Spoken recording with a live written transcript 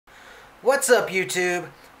What's up, YouTube?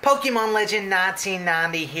 Pokemon Legend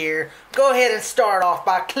 1990 here. Go ahead and start off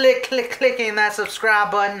by clicking that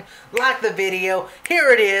subscribe button, like the video.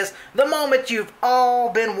 Here it is, the moment you've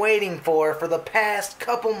all been waiting for the past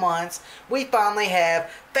couple months. We finally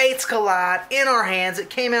have Fates Collide in our hands.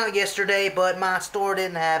 It came out yesterday, but my store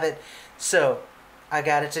didn't have it, so I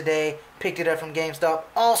got it today. Picked it up from GameStop.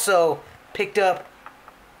 Also picked up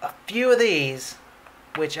a few of these,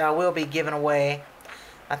 which I will be giving away.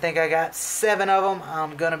 I think I got 7 of them.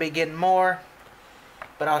 I'm going to be getting more,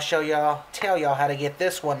 but I'll tell y'all how to get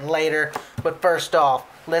this one later. But first off,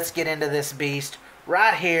 let's get into this beast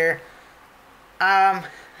right here. I'm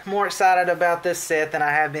more excited about this set than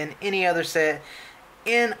I have been any other set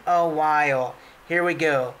in a while. Here we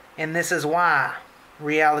go. And this is why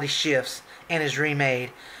reality shifts and is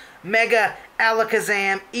remade. Mega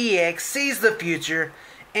Alakazam EX sees the future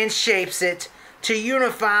and shapes it to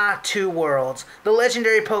unify two worlds. The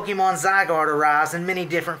legendary Pokemon Zygarde arrives in many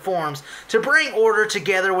different forms to bring order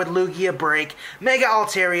together with Lugia Break, Mega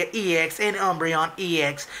Altaria EX, and Umbreon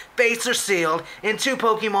EX. Fates are sealed, and two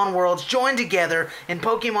Pokemon worlds join together in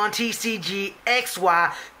Pokemon TCG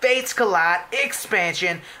XY Fates Collide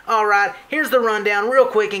expansion. Alright, here's the rundown real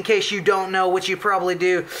quick in case you don't know, which you probably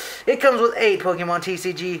do. It comes with 8 Pokemon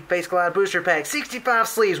TCG Fates Collide booster packs, 65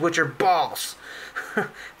 sleeves, which are balls.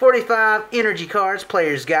 45 energy cards,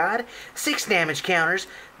 player's guide, 6 damage counters,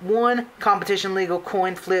 1 competition legal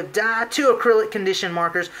coin flip die, 2 acrylic condition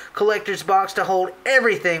markers, collector's box to hold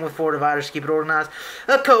everything with 4 dividers to keep it organized,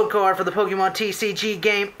 a code card for the Pokemon TCG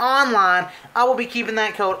game online. I will be keeping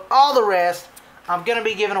that code. All the rest I'm going to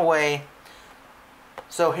be giving away.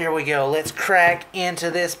 So here we go. Let's crack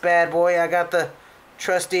into this bad boy. I got the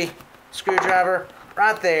trusty screwdriver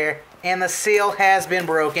right there. And the seal has been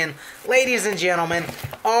broken. Ladies and gentlemen,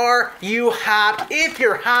 are you hyped? If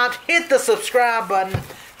you're hyped, hit the subscribe button,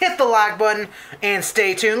 hit the like button, and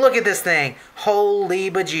stay tuned. Look at this thing. Holy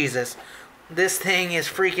bejesus. This thing is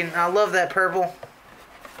freaking... I love that purple.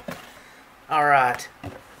 Alright.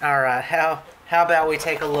 Alright. How about we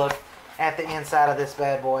take a look at the inside of this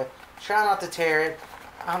bad boy. Try not to tear it.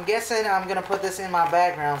 I'm guessing I'm going to put this in my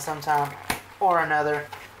background sometime or another.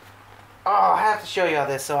 Oh, I have to show y'all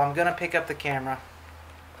this, so I'm going to pick up the camera.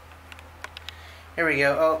 Here we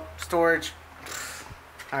go. Oh, storage.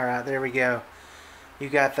 Alright, there we go. You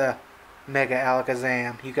got the Mega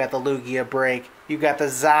Alakazam. You got the Lugia Break. You got the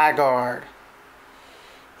Zygarde.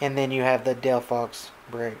 And then you have the Delphox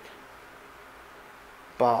Break.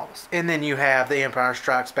 Balls. And then you have the Empire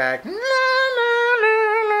Strikes Back.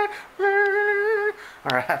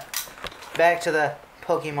 Alright, back to the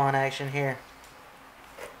Pokemon action here.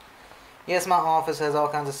 Yes, my office has all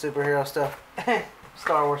kinds of superhero stuff,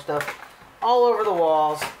 Star Wars stuff, all over the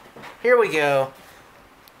walls. Here we go.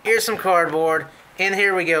 Here's some cardboard, and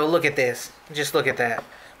here we go. Look at this. Just look at that.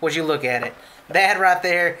 Would you look at it? That right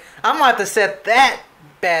there. I'm going to have to set that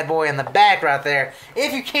bad boy in the back right there.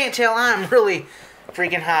 If you can't tell, I'm really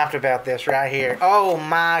freaking hyped about this right here. Oh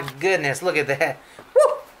my goodness, look at that.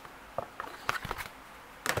 Woo!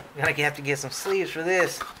 Gonna have to get some sleeves for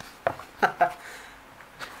this.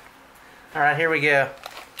 Alright, here we go.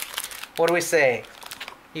 What do we say?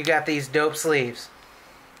 You got these dope sleeves.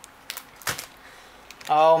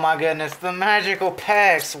 Oh my goodness, the magical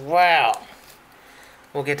packs. Wow.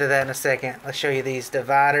 We'll get to that in a second. Let's show you these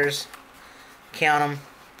dividers. Count them.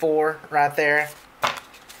 4 right there.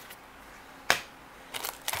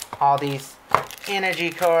 All these energy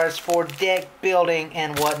cards for deck building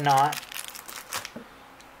and whatnot.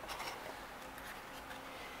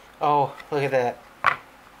 Oh, look at that.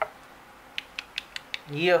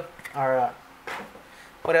 Yep. Alright.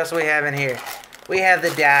 What else do we have in here? We have the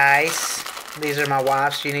dice. These are my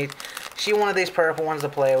wife's. She wanted these purple ones to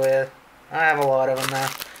play with. I have a lot of them now.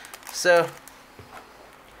 So,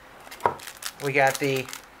 we got the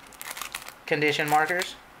condition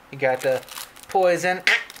markers. You got the poison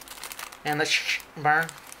and the burn.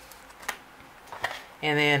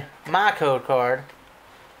 And then my code card,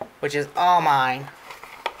 which is all mine.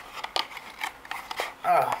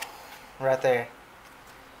 Oh, right there.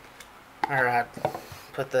 Alright,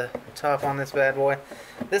 put the top on this bad boy.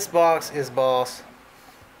 This box is boss.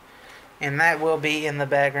 And that will be in the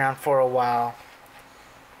background for a while.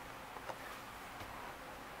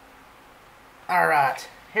 Alright,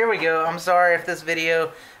 here we go. I'm sorry if this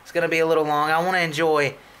video is going to be a little long. I want to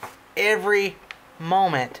enjoy every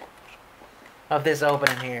moment of this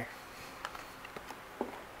opening here.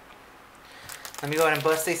 Let me go ahead and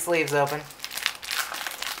bust these sleeves open.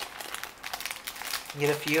 Get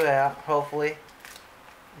a few out. Hopefully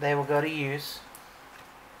they will go to use.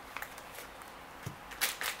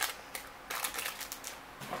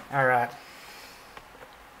 Alright.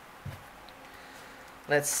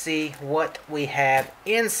 Let's see what we have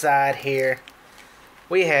inside here.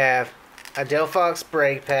 We have a Delphox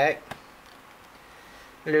Break Pack,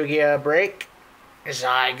 Lugia Break,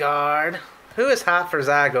 Zygarde. Who is hot for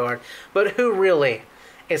Zygarde? But who really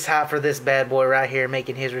is hot for this bad boy right here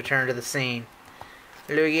making his return to the scene?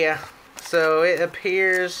 Lugia. So it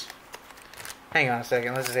appears... Hang on a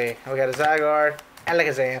second, let's see. We got a Zygarde,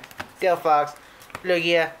 Alakazam, Delphox,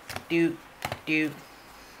 Lugia,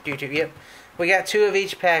 yep. We got 2 of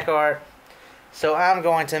each pack art. So I'm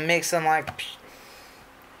going to mix them like...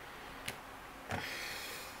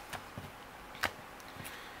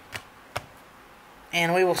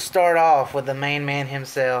 And we will start off with the main man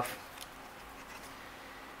himself.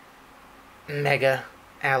 Mega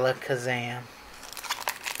Alakazam.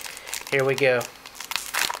 Here we go.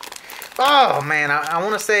 Oh man, I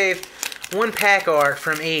want to save 1 pack art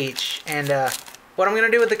from each. And what I'm going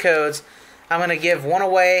to do with the codes, I'm going to give 1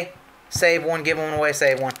 away, save 1, give 1 away,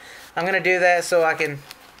 save 1. I'm going to do that so I can,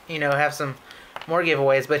 you know, have some more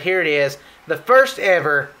giveaways. But here it is. The first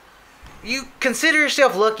ever. You consider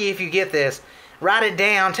yourself lucky if you get this. Write it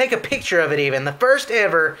down. Take a picture of it even. The first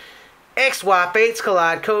ever XY Fates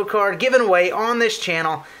Collide code card given away on this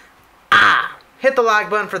channel. Hit the like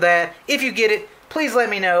button for that. If you get it, please let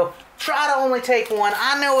me know. Try to only take 1.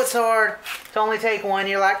 I know it's hard to only take 1.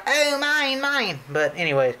 You're like, oh, mine. But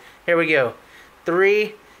anyways, here we go.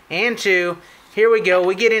 3 and 2. Here we go.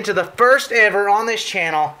 We get into the first ever on this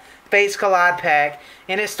channel Fates Collide pack.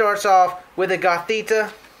 And it starts off with a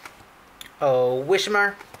Gothita,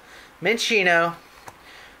 Wishmer, Minccino,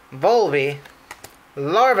 Volby,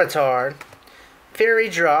 Larvitar, Fairy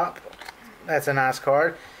Drop. That's a nice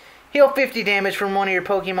card. Heal 50 damage from one of your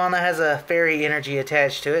Pokemon that has a fairy energy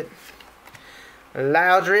attached to it.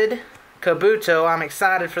 Loudred, Kabuto. I'm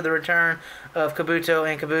excited for the return of Kabuto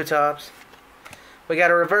and Kabutops. We got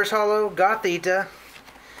a reverse holo, Gothita.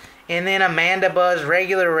 And then a Mandibuzz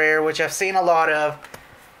regular rare, which I've seen a lot of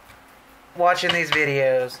watching these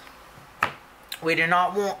videos. We do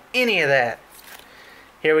not want any of that.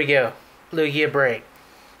 Here we go. Lugia Break.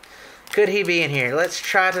 Could he be in here? Let's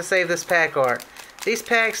try to save this pack art. These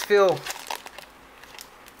packs feel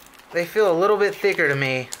a little bit thicker to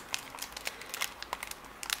me.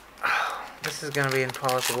 Oh, this is going to be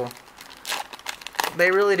impossible.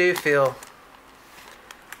 They really do feel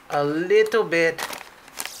a little bit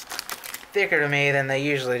thicker to me than they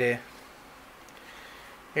usually do.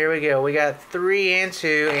 Here we go. We got 3 and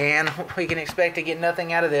 2, and we can expect to get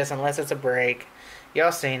nothing out of this unless it's a break.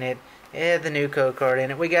 Y'all seen it. It had the new code card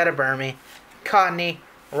in it. We got a Burmy, Cottony,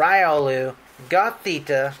 Riolu,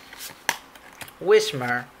 Gothita,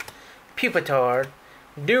 Wishmer, Pupitar,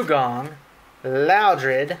 Dugong,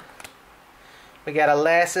 Loudred. We got a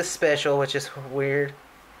Lassus Special, which is weird.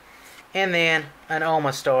 And then an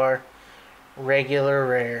Omastar, regular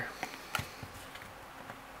rare.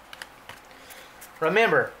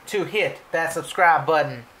 Remember to hit that subscribe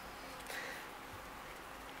button.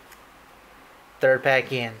 3rd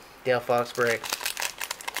pack in. Delphox Break.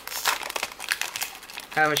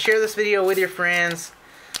 Share this video with your friends.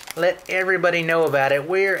 Let everybody know about it.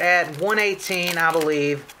 We're at 118, I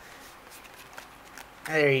believe.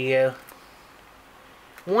 There you go.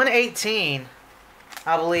 118,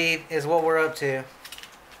 I believe, is what we're up to.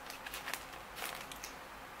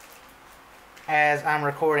 As I'm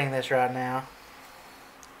recording this right now.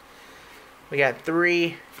 We got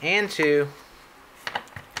 3 and 2.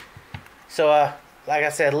 So, like I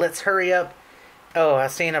said, let's hurry up. Oh, I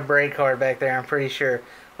seen a break card back there, I'm pretty sure.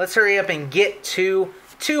 Let's hurry up and get to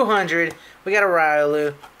 200. We got a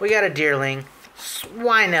Riolu. We got a Deerling.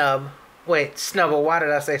 Swinub. Wait, Snubble. Why did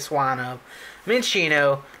I say Swinub?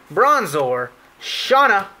 Minccino. Bronzor.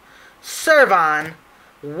 Shauna. Servine.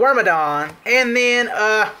 Wormadon. And then,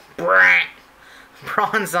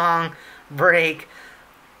 Bronzong Break.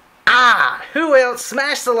 Who else?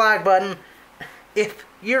 Smash the like button if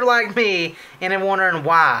you're like me and are wondering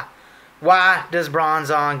why. Why does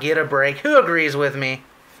Bronzong get a break? Who agrees with me?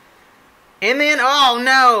 And then, oh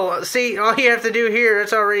no! See, all you have to do here,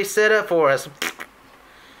 it's already set up for us.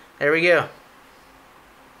 There we go.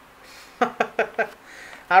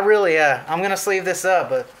 I'm going to sleeve this up,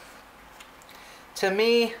 but to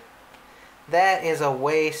me, that is a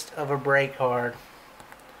waste of a break card.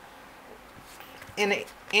 And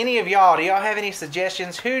any of y'all, do y'all have any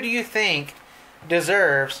suggestions? Who do you think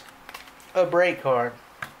deserves a break card?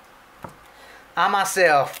 I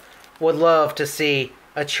myself would love to see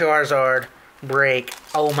a Charizard break.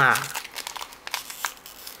 Oh my.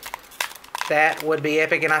 That would be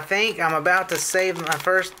epic. And I think I'm about to save my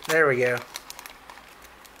first. There we go.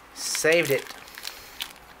 Saved it.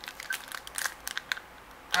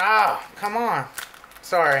 Oh, come on.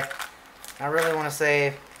 Sorry. I really want to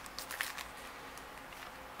save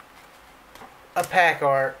a pack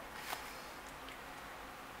art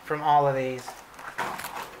from all of these.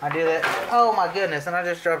 I do that. Oh my goodness, and I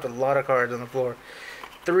just dropped a lot of cards on the floor.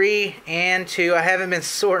 3 and 2. I haven't been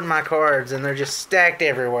sorting my cards, and they're just stacked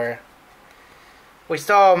everywhere. We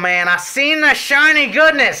saw, man, I seen the shiny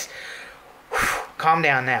goodness. Whew, calm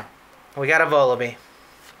down now. We got a Volibee.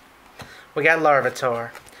 We got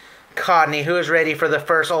Larvitar. Codney, who is ready for the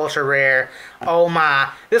first ultra rare. Oh my.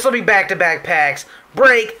 This will be back-to-back packs.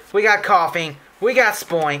 Break. We got Coughing. We got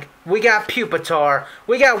Spoink. We got Pupitar.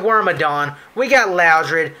 We got Wormadon. We got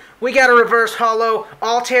Loudred. We got a reverse holo,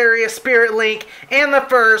 Altaria, Spirit Link, and the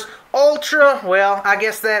first ultra, well, I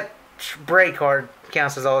guess that break card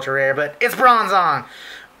counts as ultra rare, but it's Bronzong.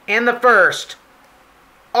 And the first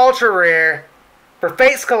ultra rare for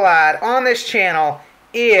Fates Collide on this channel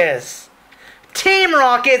is Team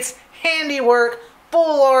Rocket's handiwork,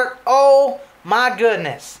 full art. Oh my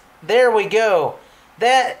goodness. There we go.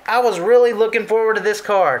 I was really looking forward to this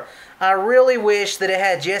card. I really wish that it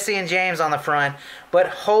had Jesse and James on the front, but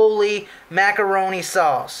holy macaroni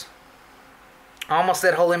sauce. I almost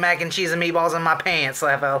said holy mac and cheese and meatballs in my pants,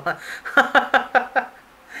 Lavo.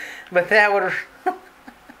 But that would...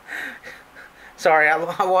 Sorry,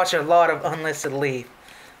 I watch a lot of Unlisted Leaf.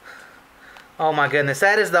 Oh my goodness,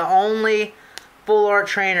 that is the only full art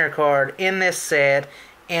trainer card in this set,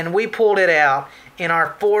 and we pulled it out in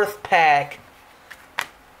our 4th pack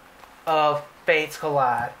of Fates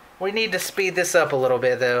Collide. We need to speed this up a little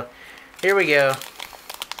bit though. Here we go.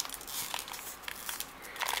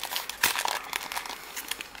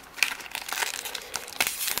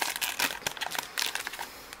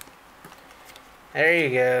 There you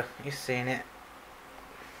go. You've seen it.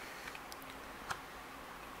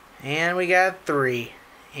 And we got 3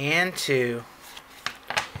 and 2.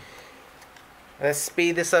 Let's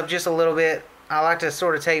speed this up just a little bit. I like to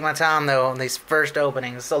sort of take my time though on these first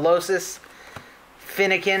openings. Solosis,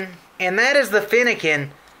 Fennekin, and that is the Fennekin.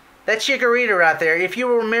 That Chikorita right there. If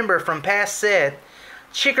you remember from past set,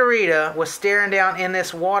 Chikorita was staring down in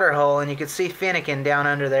this water hole and you could see Fennekin down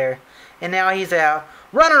under there. And now he's out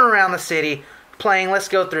running around the city playing. Let's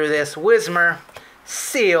go through this. Whismur,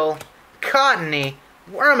 Seal, Cottonee,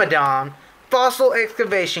 Wormadon, Fossil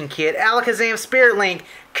Excavation Kit, Alakazam, Spirit Link.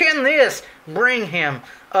 Can this bring him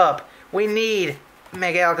up? We need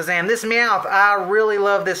Mega Alakazam. This Meowth, I really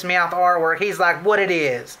love this Meowth artwork. He's like what it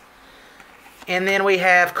is. And then we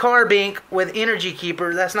have Carbink with Energy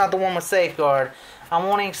Keeper. That's not the one with Safeguard. I'm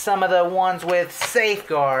wanting some of the ones with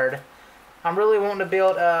Safeguard. I'm really wanting to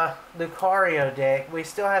build a Lucario deck. We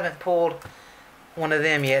still haven't pulled one of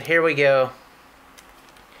them yet. Here we go.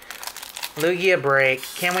 Lugia break.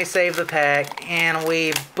 Can we save the pack? And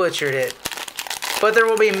we butchered it. But there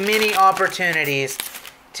will be many opportunities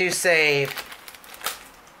to save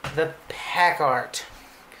the pack art.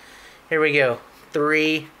 Here we go.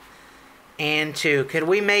 3 and 2. Could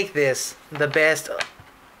we make this the best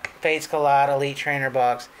Fates Collide Elite Trainer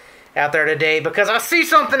box out there today? Because I see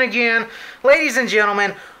something again. Ladies and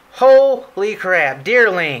gentlemen, holy crap.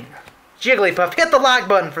 Deerling, Jigglypuff, hit the like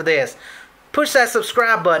button for this. Push that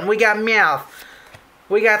subscribe button. We got Meowth.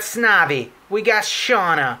 We got Snivy. We got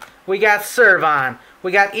Shauna. We got Servine.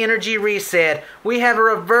 We got Energy Reset. We have a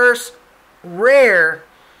reverse rare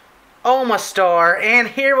Omastar. And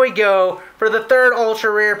here we go for the 3rd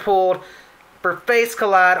ultra rare pulled for Fates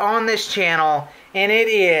Collide on this channel. And it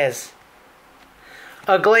is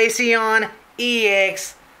a Glaceon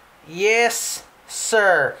EX. Yes,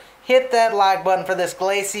 sir. Hit that like button for this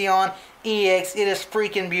Glaceon EX. It is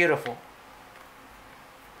freaking beautiful.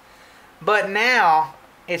 But now,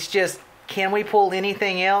 it's just, can we pull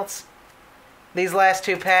anything else? These last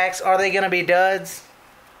 2 packs, are they going to be duds?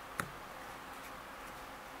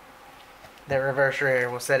 That reverse rare,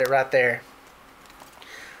 we'll set it right there.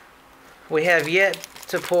 We have yet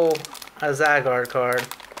to pull a Zygarde card.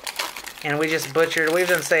 And we just butchered, we've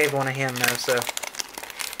done saved one of him though, so.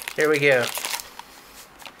 Here we go.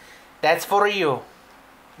 That's for you.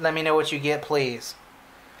 Let me know what you get, please.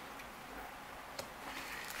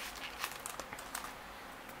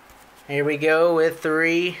 Here we go with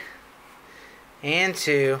 3 and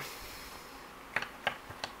 2.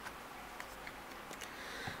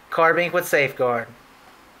 Carbink with Safeguard.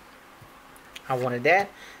 I wanted that.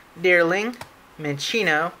 Deerling,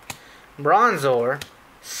 Minccino, Bronzor,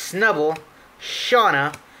 Snubble,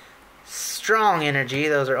 Shauna, Strong Energy,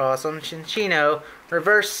 those are awesome. Cinccino,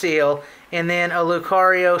 Reverse Seal, and then a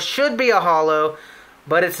Lucario. Should be a holo,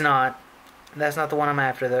 but it's not. That's not the one I'm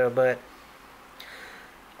after though, but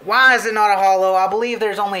why is it not a holo? I believe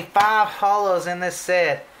there's only 5 holos in this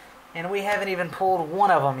set. And we haven't even pulled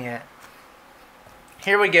one of them yet.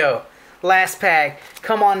 Here we go. Last pack.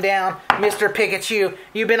 Come on down, Mr. Pikachu.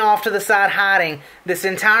 You've been off to the side hiding this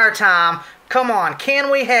entire time. Come on.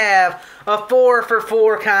 Can we have a 4 for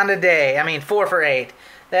 4 kind of day? I mean, 4 for 8.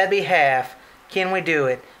 That'd be half. Can we do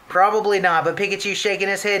it? Probably not, but Pikachu's shaking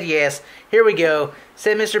his head yes. Here we go.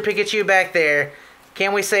 Set Mr. Pikachu back there.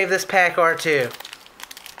 Can we save this pack art too?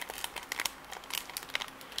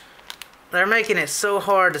 They're making it so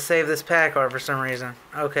hard to save this pack art for some reason.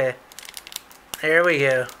 Okay. There we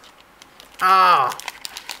go. Ah,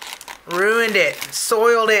 oh, ruined it.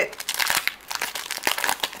 Soiled it.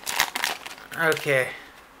 Okay.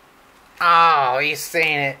 Oh, he's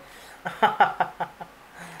seen it.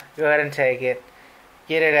 Go ahead and take it.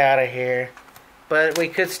 Get it out of here. But we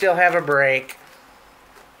could still have a break.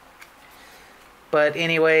 But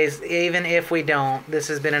anyways, even if we don't, this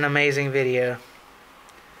has been an amazing video.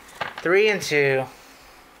 3 and 2.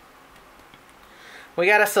 We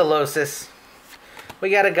got a Solosis. We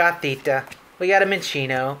got a Gothita. We got a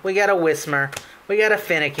Minchino. We got a Whismur. We got a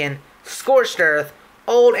Fennekin. Scorched Earth.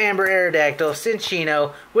 Old Amber Aerodactyl.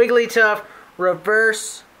 Cinccino. Wigglytuff.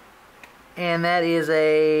 Reverse. And that is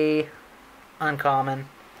a uncommon.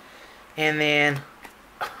 And then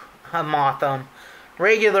a Mothim.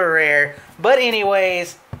 Regular rare. But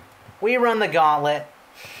anyways, we run the gauntlet.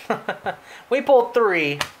 We pulled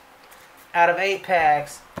 3 out of 8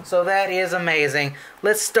 packs. So that is amazing.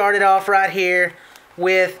 Let's start it off right here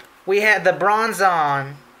with, we had the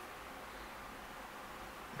Bronzong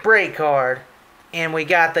break card, and we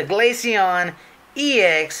got the Glaceon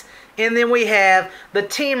EX, and then we have the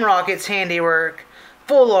Team Rocket's Handiwork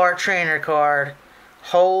Full Art Trainer card.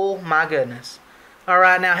 Oh my goodness.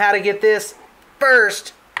 Alright, now how to get this?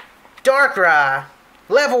 First, Darkrai,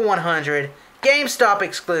 level 100, GameStop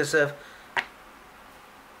exclusive.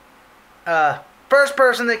 First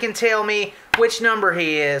person that can tell me which number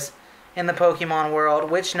he is in the Pokemon world,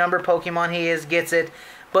 which number Pokemon he is, gets it.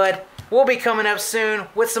 But we'll be coming up soon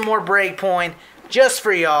with some more Breakpoint just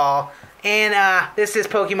for y'all. And this is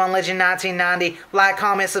Pokemon Legend 1990. Like,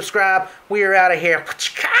 comment, subscribe. We are out of here.